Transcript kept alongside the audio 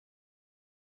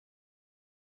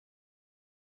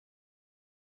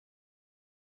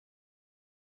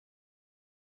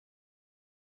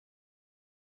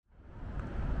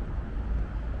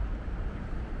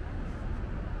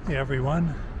Hey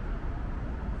everyone,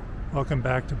 welcome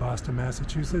back to Boston,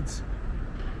 Massachusetts.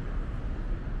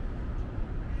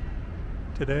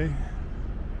 Today,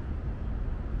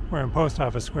 we're in Post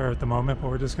Office Square at the moment,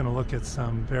 but we're just going to look at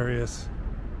some various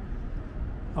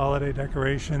holiday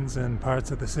decorations in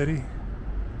parts of the city.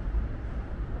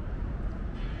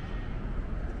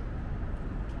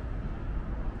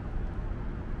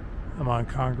 I'm on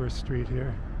Congress Street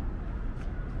here.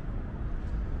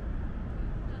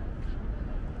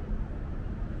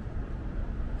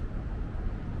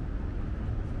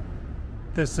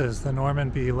 This is the Norman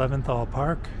B. Leventhal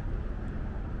Park.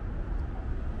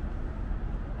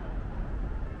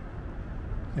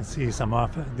 You can see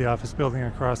the office building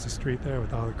across the street there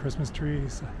with all the Christmas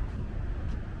trees.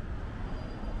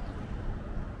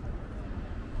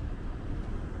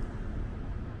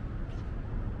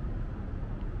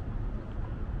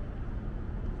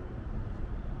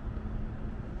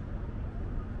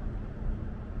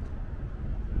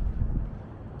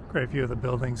 Great view of the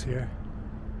buildings here.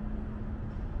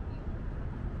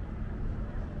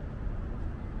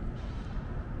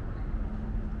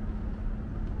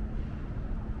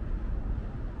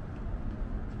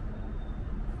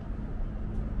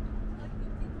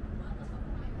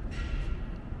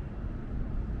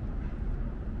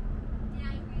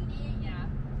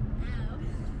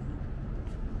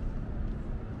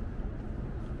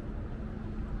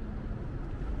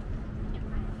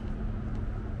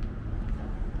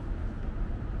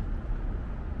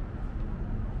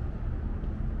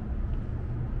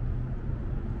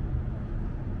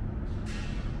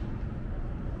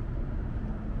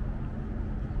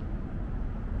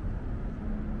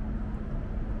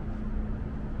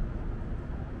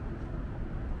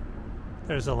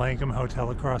 There's a Langham Hotel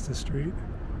across the street.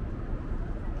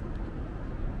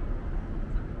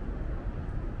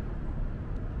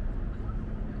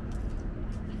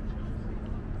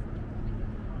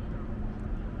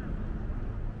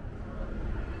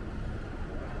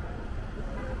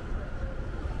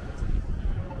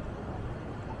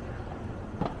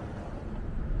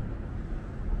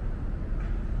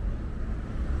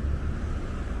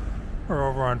 We're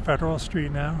over on Federal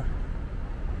Street now.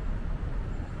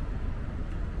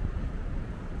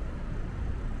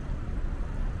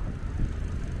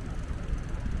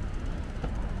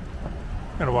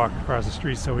 I'm going to walk across the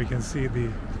street so we can see the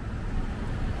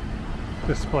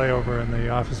display over in the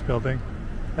office building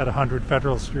at 100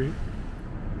 Federal Street.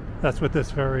 That's what this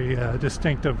very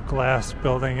distinctive glass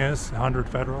building is, 100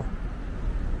 Federal.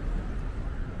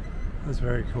 That's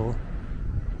very cool.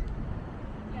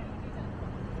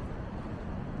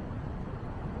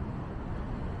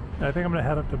 I think I'm going to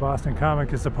head up to Boston Common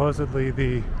because supposedly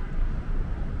the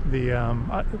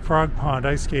Frog Pond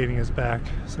ice skating is back,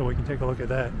 so we can take a look at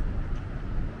that.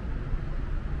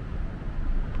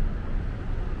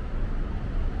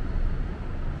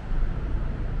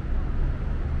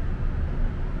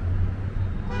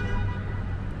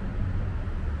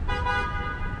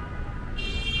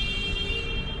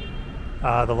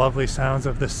 The lovely sounds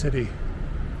of the city.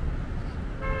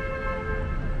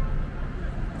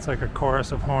 It's like a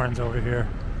chorus of horns over here.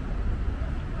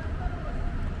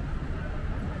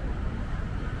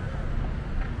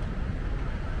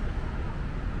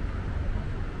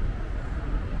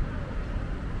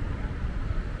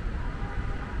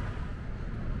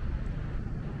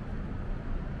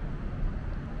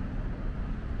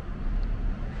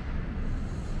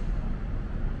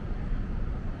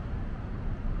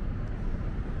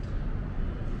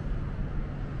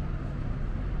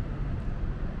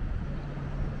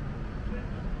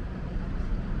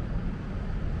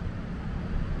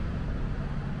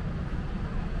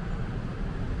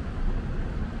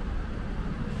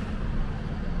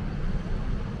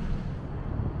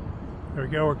 There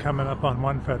we go, we're coming up on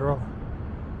 1 Federal.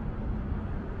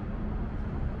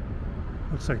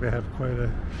 Looks like they have quite a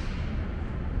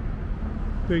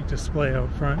big display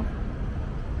out front,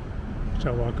 which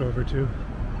I'll walk over to.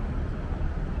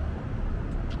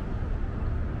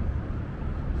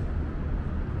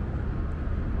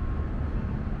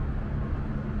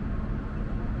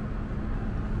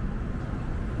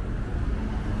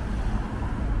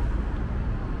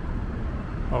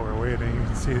 While we're waiting, you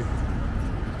can see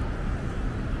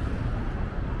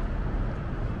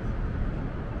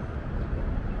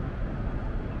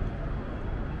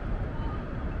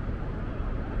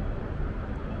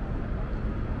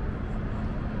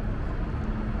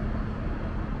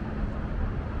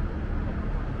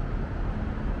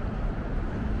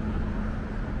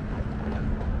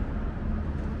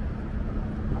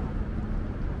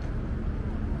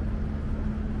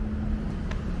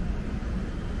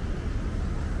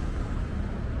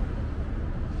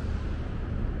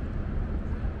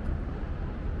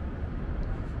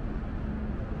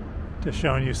Just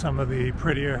showing you some of the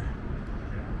prettier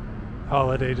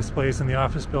holiday displays in the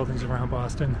office buildings around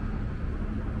Boston.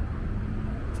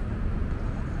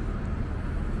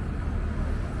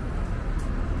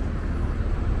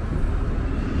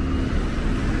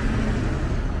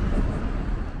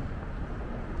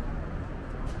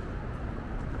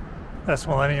 That's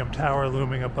Millennium Tower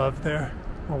looming above there.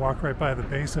 We'll walk right by the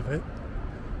base of it.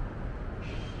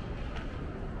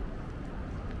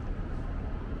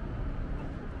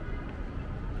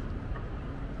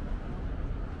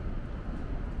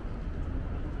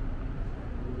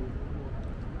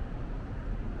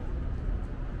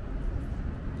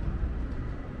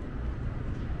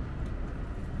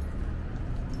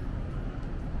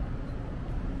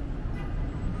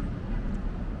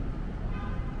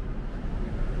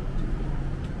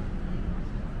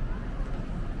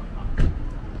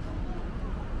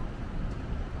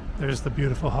 There's the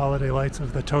beautiful holiday lights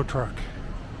of the tow truck.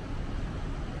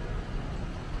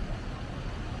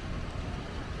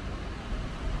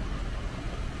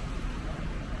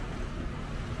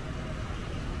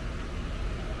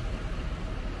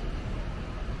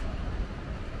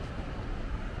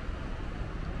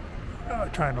 Oh,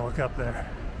 trying to look up there.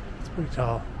 It's pretty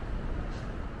tall.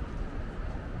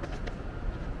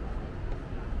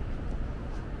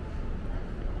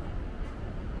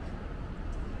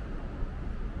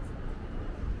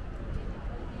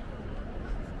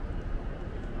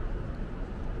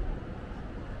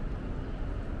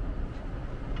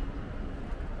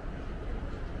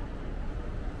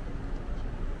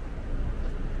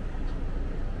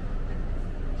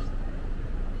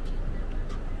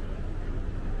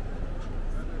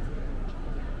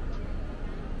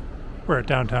 We're at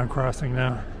Downtown Crossing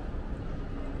now.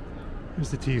 Here's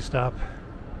the T stop.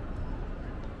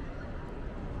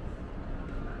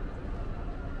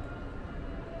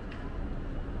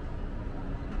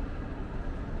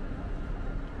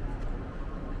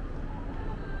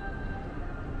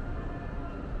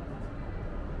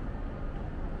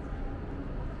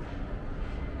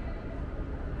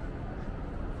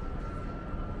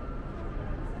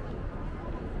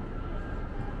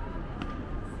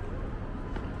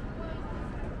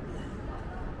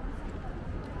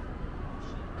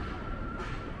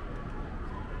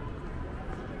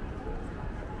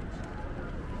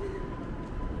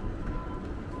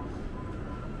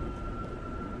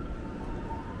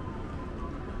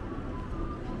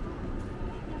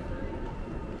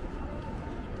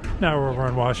 Now we're over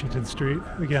on Washington Street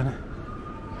again.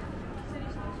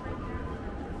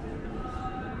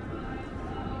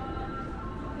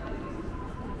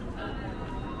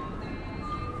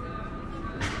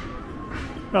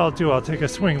 I'll take a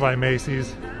swing by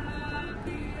Macy's.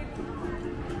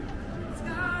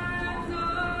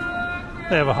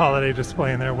 They have a holiday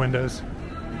display in their windows.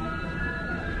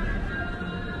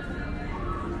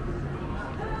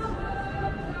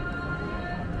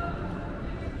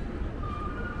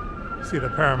 See the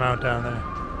Paramount down there.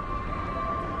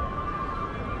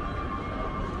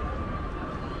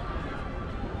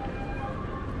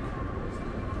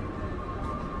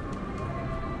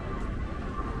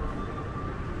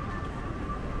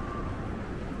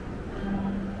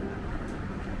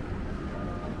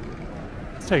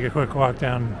 Let's take a quick walk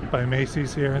down by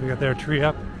Macy's here. They got their tree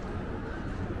up.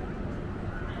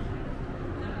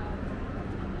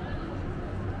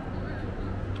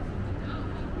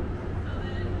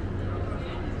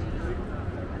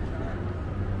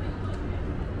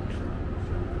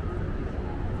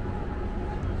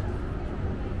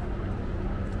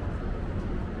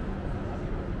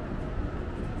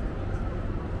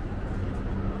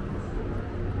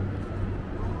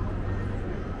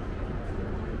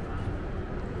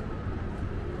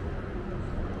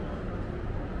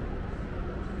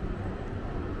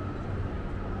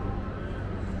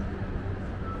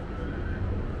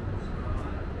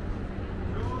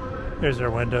 There's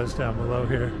our windows down below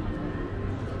here.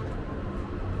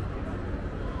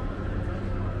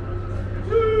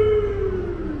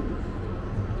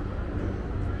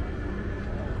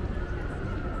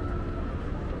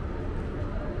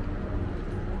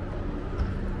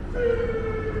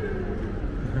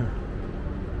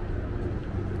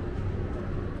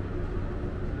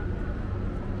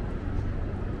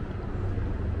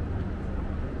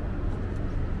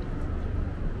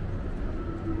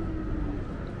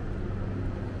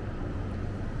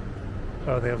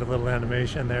 Oh, they have a little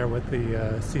animation there with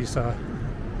the seesaw. I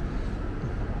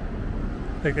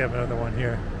think they have another one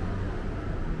here.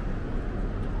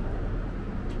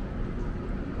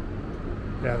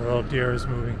 Yeah, the little deer is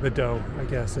moving. The doe, I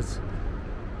guess.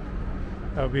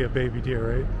 That would be a baby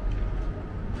deer, right?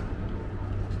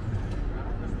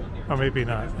 Or maybe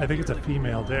not. I think it's a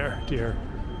female deer.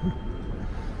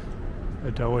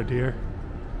 A doe deer.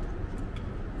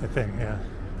 I think, yeah.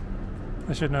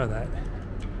 I should know that.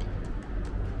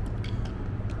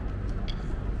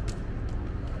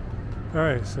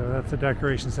 Alright, so that's the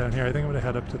decorations down here. I think I'm going to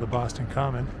head up to the Boston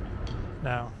Common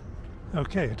now.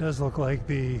 Okay, it does look like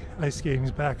the ice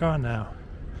skating's back on now.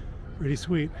 Pretty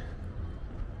sweet.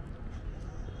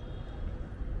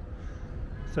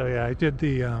 So yeah, I did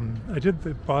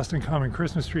the Boston Common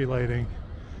Christmas tree lighting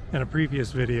in a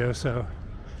previous video, so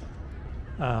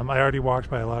I already walked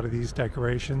by a lot of these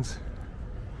decorations,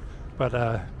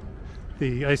 but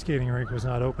the ice skating rink was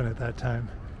not open at that time,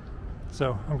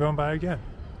 so I'm going by again.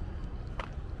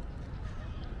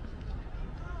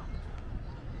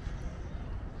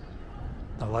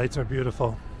 The lights are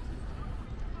beautiful.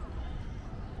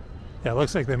 Yeah, it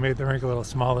looks like they made the rink a little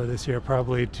smaller this year,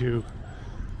 probably to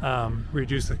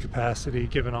reduce the capacity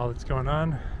given all that's going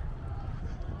on.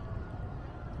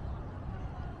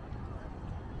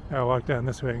 I'll walk down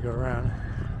this way and go around.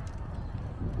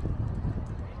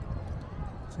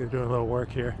 So they're doing a little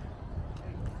work here.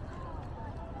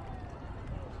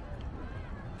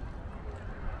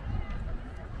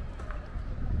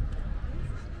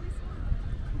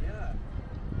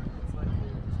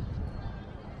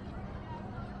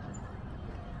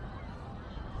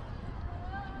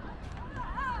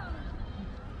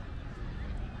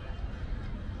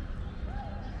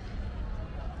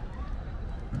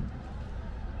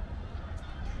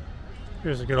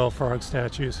 Here's a good old frog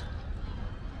statues.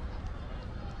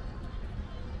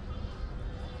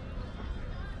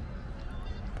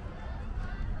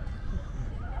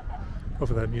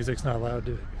 Hopefully that music's not allowed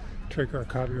to trigger a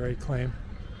copyright claim.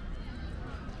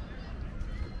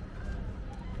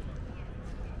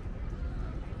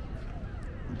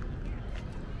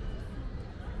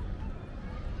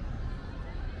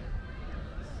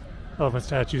 Elephant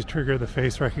statues trigger the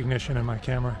face recognition in my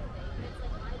camera.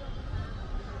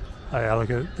 Oh yeah, look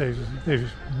at it. They've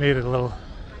made it a little.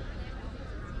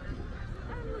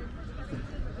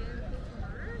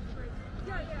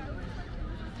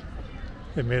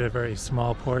 They made a very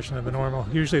small portion of the normal.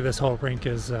 Usually this whole rink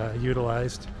is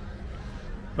utilized,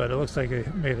 but it looks like they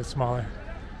made it smaller.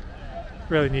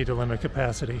 Really need to limit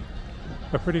capacity,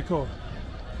 but pretty cool.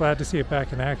 Glad to see it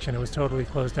back in action. It was totally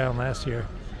closed down last year.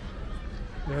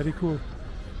 Very cool.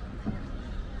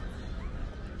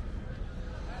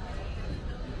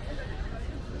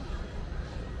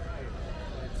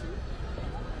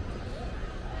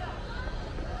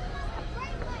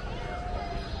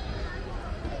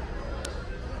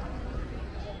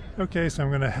 Okay, so I'm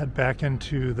going to head back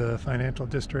into the financial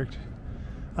district.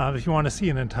 If you want to see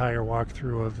an entire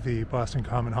walkthrough of the Boston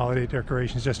Common holiday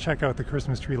decorations, just check out the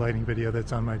Christmas tree lighting video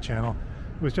that's on my channel.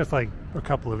 It was just like a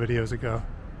couple of videos ago.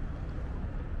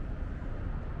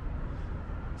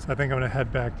 So I think I'm going to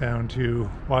head back down to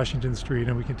Washington Street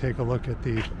and we can take a look at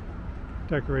the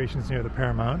decorations near the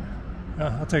Paramount.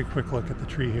 I'll take a quick look at the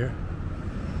tree here.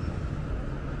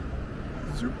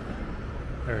 Zoop.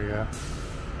 There you go.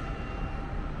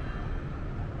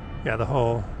 Yeah, the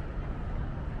whole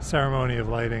ceremony of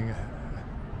lighting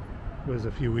was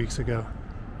a few weeks ago.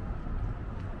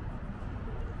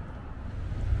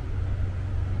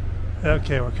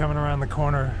 Okay, we're coming around the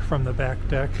corner from the back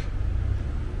deck,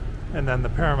 and then the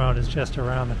Paramount is just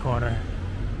around the corner.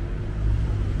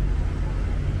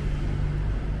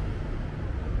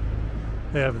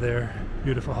 They have their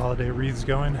beautiful holiday wreaths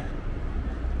going.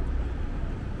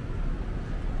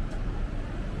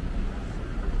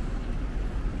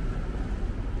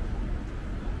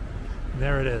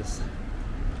 There it is.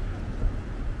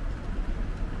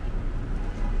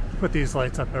 Put these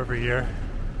lights up every year.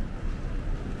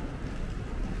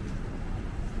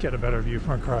 Get a better view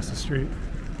from across the street.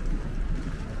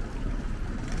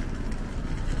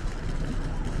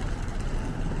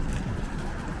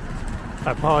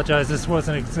 I apologize, this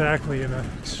wasn't exactly an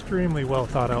extremely well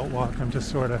thought out walk. I'm just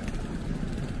sort of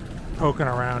poking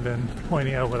around and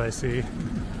pointing out what I see.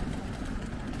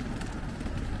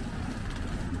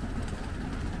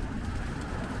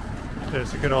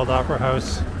 There's a good old opera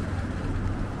house.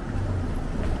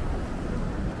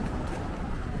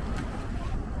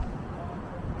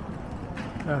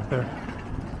 There.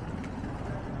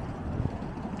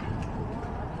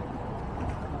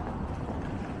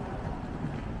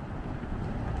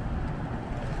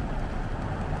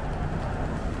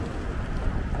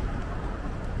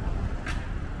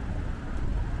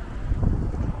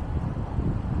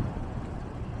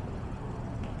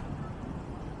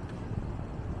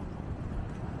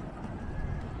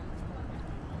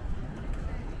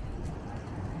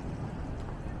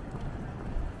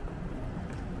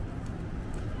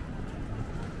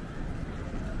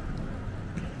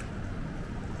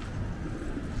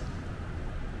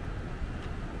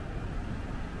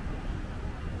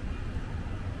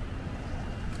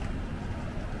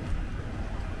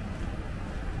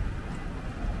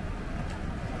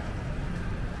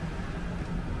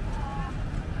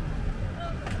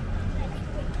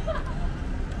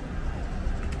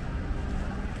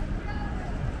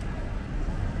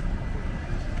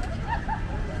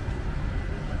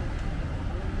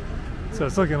 So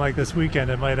it's looking like this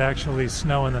weekend it might actually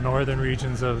snow in the northern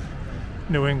regions of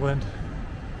New England.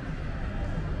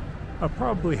 I'll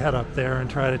probably head up there and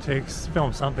try to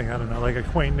film something, I don't know, like a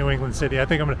quaint New England city. I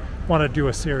think I'm going to want to do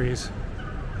a series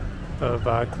of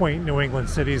quaint New England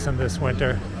cities in this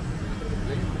winter.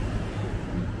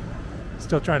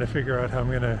 Still trying to figure out how I'm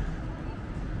going to,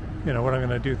 what I'm going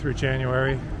to do through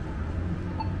January.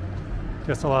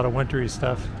 Just a lot of wintry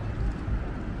stuff.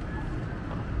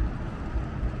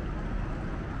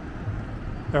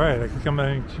 Alright, I think I'm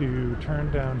going to turn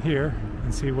down here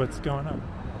and see what's going on.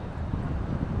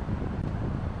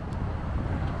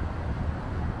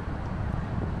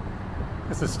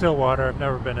 This is Stillwater. I've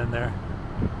never been in there.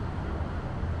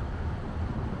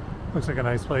 Looks like a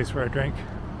nice place for a drink.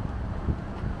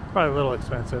 Probably a little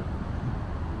expensive.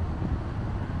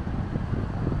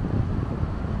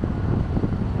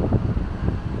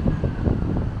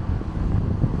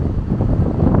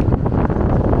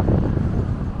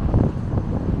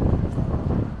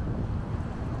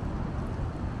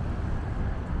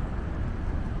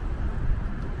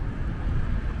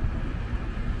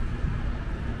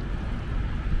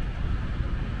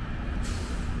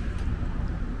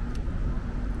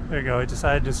 There you go, I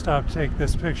decided to stop to take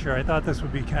this picture. I thought this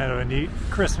would be kind of a neat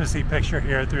Christmassy picture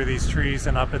here through these trees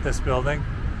and up at this building.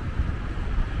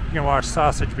 You can watch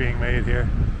sausage being made here.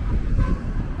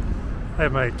 I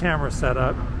have my camera set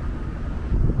up.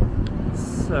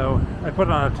 So I put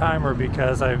it on a timer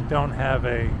because I don't have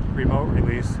a remote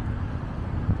release.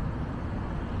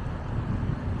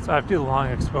 So I have to do the long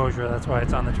exposure, that's why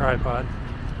it's on the tripod.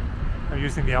 I'm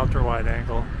using the ultra wide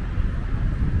angle.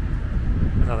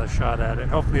 Another shot at it.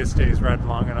 Hopefully it stays red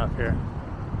long enough here.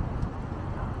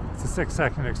 It's a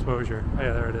 6-second exposure. Oh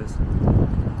yeah, there it is.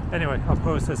 Anyway, I'll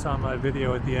post this on my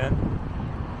video at the end.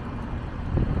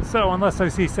 So unless I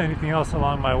see anything else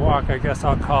along my walk, I guess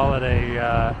I'll call it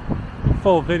a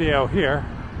full video here.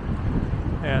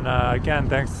 And again,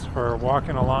 thanks for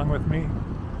walking along with me.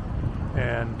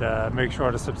 And make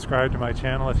sure to subscribe to my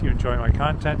channel if you enjoy my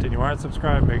content, and you aren't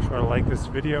subscribed, make sure to like this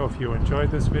video if you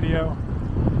enjoyed this video.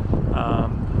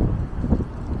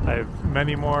 I have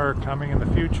many more coming in the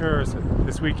future. So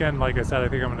this weekend, like I said, I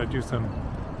think I'm going to do some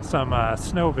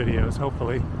snow videos,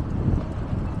 hopefully.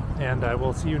 And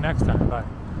we'll see you next time. Bye.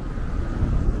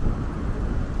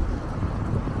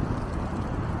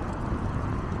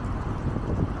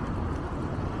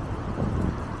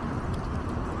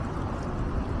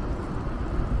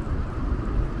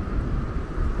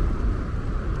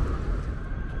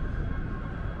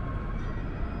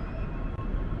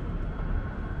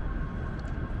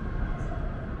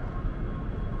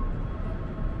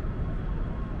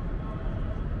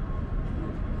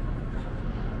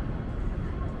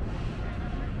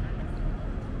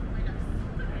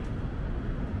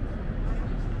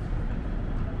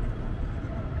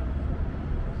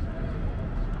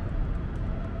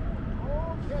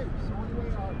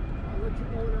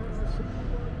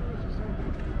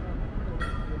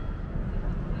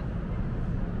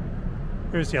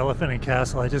 Here's the Elephant and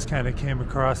Castle. I just kind of came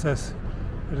across this.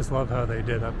 I just love how they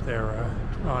did up their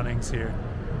awnings here.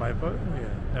 My boat? Yeah,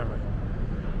 never mind.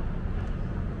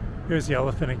 Here's the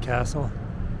Elephant and Castle.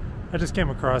 I just came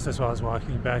across this while I was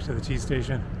walking back to the T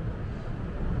station.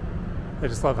 I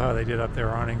just love how they did up their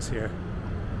awnings here.